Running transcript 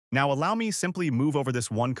Now allow me simply move over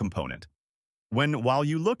this one component. While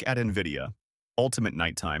you look at Nvidia, ultimate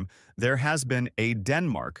nighttime, there has been a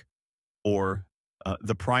Denmark, or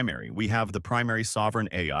the primary. We have the primary sovereign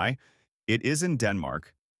AI. It is in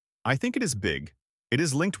Denmark. I think it is big. It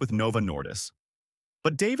is linked with Nova Nordis.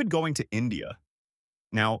 But David going to India.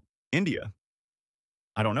 Now, India,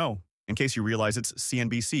 I don't know. In case you realize it's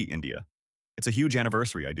CNBC India. It's a huge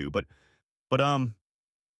anniversary, I do. But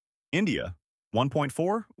India,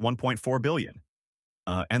 1.4 billion.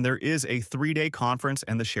 And there is a 3-day conference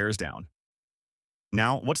and the shares down.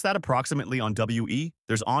 Now, what's that approximately on WE?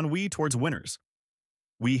 There's ennui towards winners.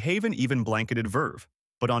 We haven't even blanketed Verve,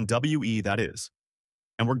 but on WE that is.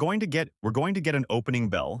 And we're going to get an opening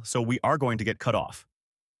bell, so we are going to get cut off.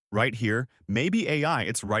 Right here, maybe AI,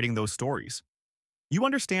 it's writing those stories. You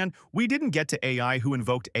understand, we didn't get to AI who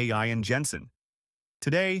invoked AI in Jensen.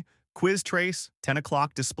 Today, quiz trace, 10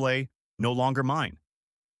 o'clock display, no longer mine.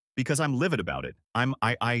 Because I'm livid about it. I'm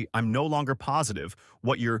no longer positive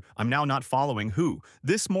I'm now not following who.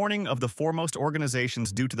 This morning of the foremost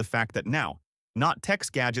organizations due to the fact that now, not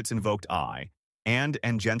text gadgets invoked I, and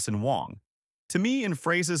Jensen Wong. To me, in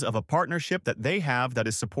phrases of a partnership that they have that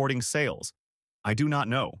is supporting sales. I do not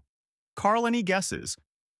know. Carl, any guesses?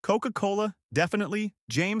 Coca-Cola, definitely,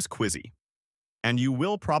 James Quizzy. And you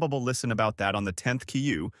will probably listen about that on the 10th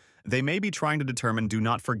QU. They may be trying to determine, do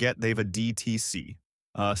not forget they've a DTC.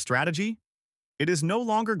 Strategy? It is no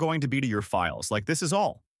longer going to be to your files, like this is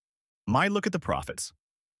all. My look at the profits.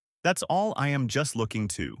 That's all I am just looking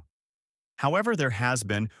to. However, there has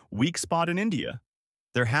been weak spot in India.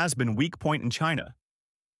 There has been weak point in China.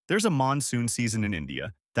 There's a monsoon season in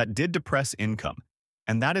India that did depress income,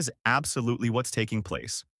 and that is absolutely what's taking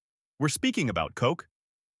place. We're speaking about Coke.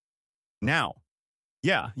 Now.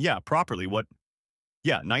 Yeah, properly, what?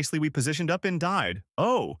 Yeah, nicely we positioned up and died.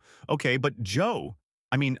 Oh, okay, but Joe.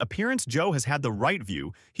 Appearance Joe has had the right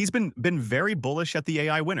view. He's been very bullish at the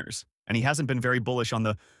AI winners, and he hasn't been very bullish on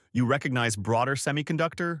the, you recognize, broader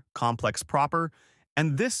semiconductor, complex proper,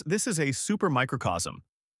 and this is a super microcosm.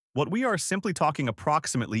 What we are simply talking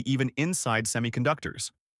approximately even inside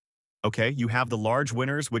semiconductors. Okay, you have the large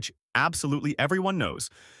winners, which absolutely everyone knows,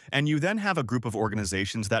 and you then have a group of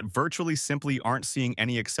organizations that virtually simply aren't seeing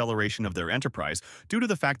any acceleration of their enterprise due to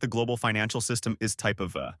the fact the global financial system is type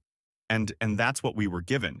of and that's what we were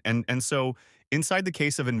given. And so inside the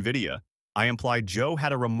case of Nvidia, I implied Joe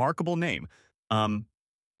had a remarkable name.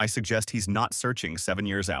 I suggest he's not searching 7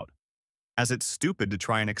 years out, as it's stupid to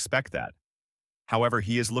try and expect that. However,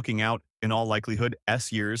 he is looking out, in all likelihood,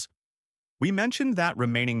 S years. We mentioned that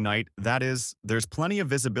remaining night, that is, there's plenty of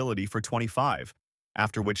visibility for 25,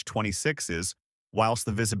 after which 26 is, whilst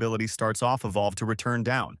the visibility starts off evolve to return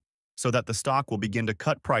down, so that the stock will begin to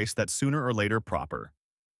cut price that sooner or later proper.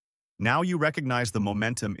 Now you recognize the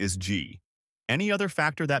momentum is G. Any other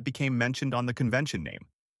factor that became mentioned on the convention name.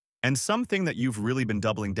 And something that you've really been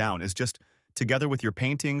doubling down is just, together with your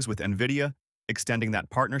paintings with Nvidia, extending that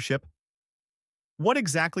partnership. What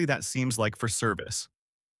exactly that seems like for service.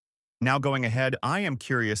 Now going ahead, I am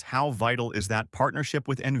curious how vital is that partnership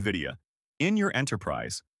with Nvidia in your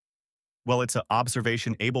enterprise? Well, it's an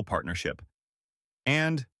observation-able partnership.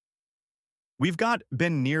 And we've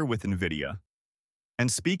been near with Nvidia,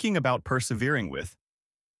 and speaking about persevering with,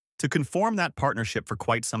 to conform that partnership for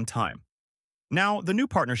quite some time. Now, the new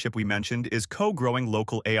partnership we mentioned is co-growing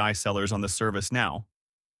local AI sellers on the ServiceNow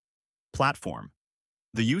platform,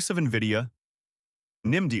 the use of Nvidia,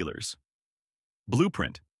 NIM dealers,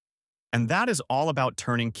 Blueprint, and that is all about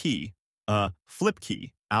turning flip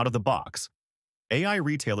key, out of the box, AI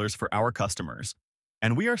retailers for our customers.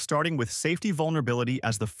 And we are starting with safety vulnerability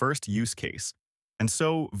as the first use case. And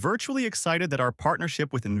so, virtually excited that our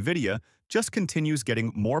partnership with Nvidia just continues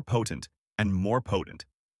getting more potent and more potent.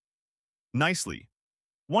 Nicely.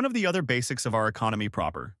 One of the other basics of our economy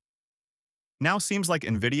proper. Now seems like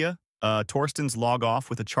Nvidia, Torsten's log off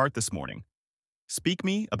with a chart this morning. Speak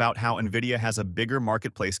me about how Nvidia has a bigger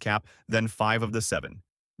marketplace cap than 5 of the 7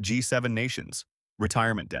 G7 nations,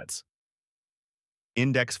 retirement debts.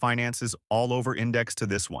 Index finances all over index to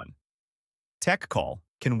this one. Tech call,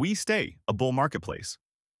 can we stay a bull marketplace?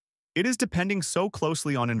 It is depending so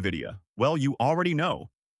closely on Nvidia. Well, you already know.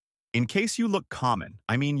 In case you look common,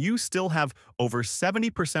 you still have over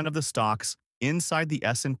 70% of the stocks inside the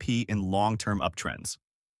S&P in long-term uptrends.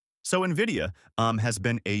 So Nvidia has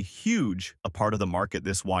been a part of the market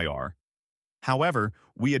this YR. However,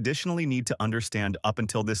 we additionally need to understand up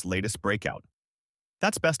until this latest breakout.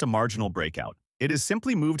 That's best a marginal breakout. It has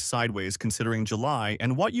simply moved sideways considering July,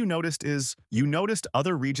 and what you noticed is you noticed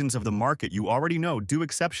other regions of the market you already know do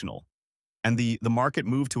exceptional. And the market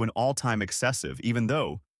moved to an all-time excessive, even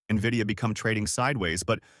though Nvidia become trading sideways,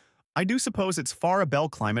 but I do suppose it's far a bell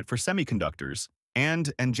climate for semiconductors,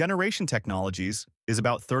 and generation technologies is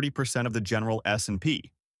about 30% of the general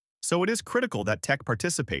S&P. So it is critical that tech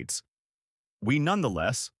participates. We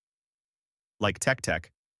nonetheless, like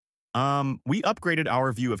tech, we upgraded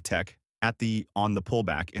our view of tech on the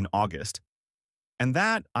pullback in August. And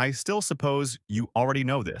that, I still suppose you already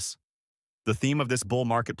know this. The theme of this bull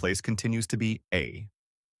marketplace continues to be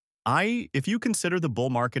if you consider the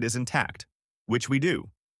bull market is intact, which we do,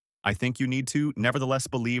 I think you need to nevertheless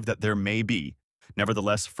believe that there may be,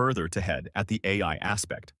 nevertheless further to head at the AI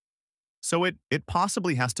aspect. So it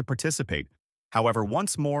possibly has to participate. However,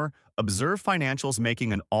 once more, observe financials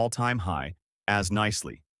making an all-time high as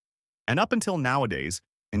nicely. And up until nowadays,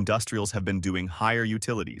 industrials have been doing higher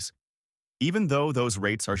utilities, even though those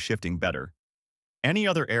rates are shifting better. Any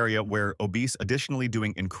other area where obese additionally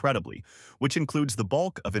doing incredibly, which includes the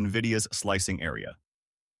bulk of Nvidia's slicing area.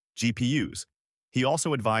 GPUs. He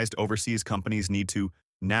also advised overseas companies need to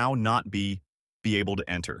now not be able to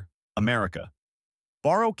enter America,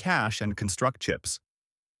 borrow cash and construct chips.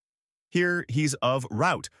 Here, he's of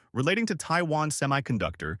route relating to Taiwan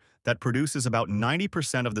Semiconductor that produces about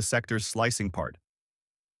 90% of the sector's slicing part.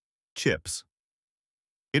 Chips.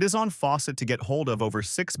 It is on faucet to get hold of over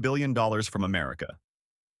 $6 billion from America.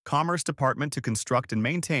 Commerce Department to construct and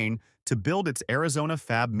maintain to build its Arizona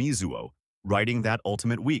fab Mizuho, writing that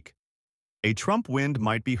ultimate week. A Trump win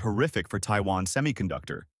might be horrific for Taiwan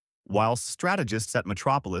Semiconductor, whilst strategists at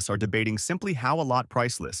Metropolis are debating simply how a lot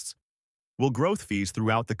price lists will growth fees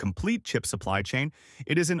throughout the complete chip supply chain.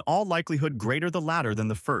 It is in all likelihood greater the latter than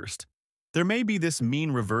the first. There may be this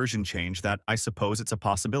mean reversion change that I suppose it's a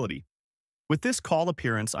possibility. With this call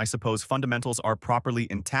appearance, I suppose fundamentals are properly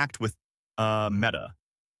intact with, Meta.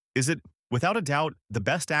 Is it, without a doubt, the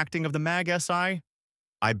best acting of the MAG SI?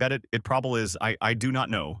 I bet it probably is. I do not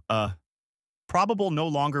know. Probable no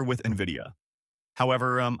longer with Nvidia.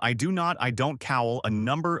 However, I don't cowl a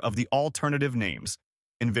number of the alternative names.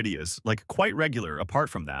 Nvidia's, like, quite regular apart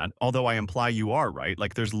from that, although I imply you are right,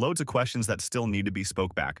 like there's loads of questions that still need to be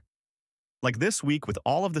spoke back. Like this week with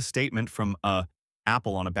all of the statement from,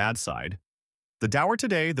 Apple on a bad side, the Dower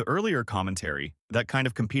today, the earlier commentary, that kind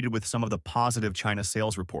of competed with some of the positive China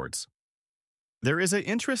sales reports. There is an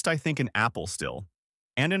interest, I think, in Apple still.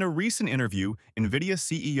 And in a recent interview, Nvidia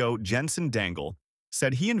CEO Jensen Dangle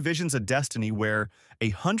said he envisions a destiny where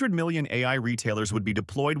 100 million AI retailers would be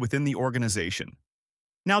deployed within the organization.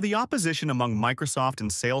 Now, the opposition among Microsoft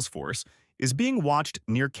and Salesforce is being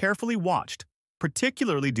carefully watched,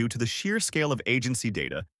 particularly due to the sheer scale of agency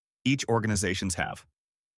data each organizations have.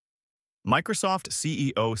 Microsoft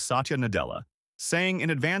CEO Satya Nadella saying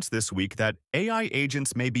in advance this week that AI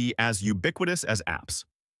agents may be as ubiquitous as apps.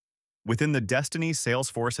 Within the Destiny,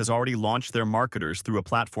 Salesforce has already launched their marketers through a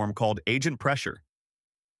platform called Agent Pressure.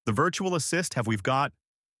 The virtual assist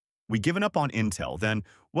we given up on Intel, then,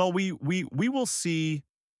 well, we will see.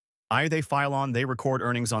 They file on, they record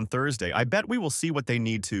earnings on Thursday. I bet we will see what they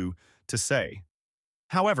need to say.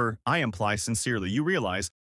 However, I imply sincerely, you realize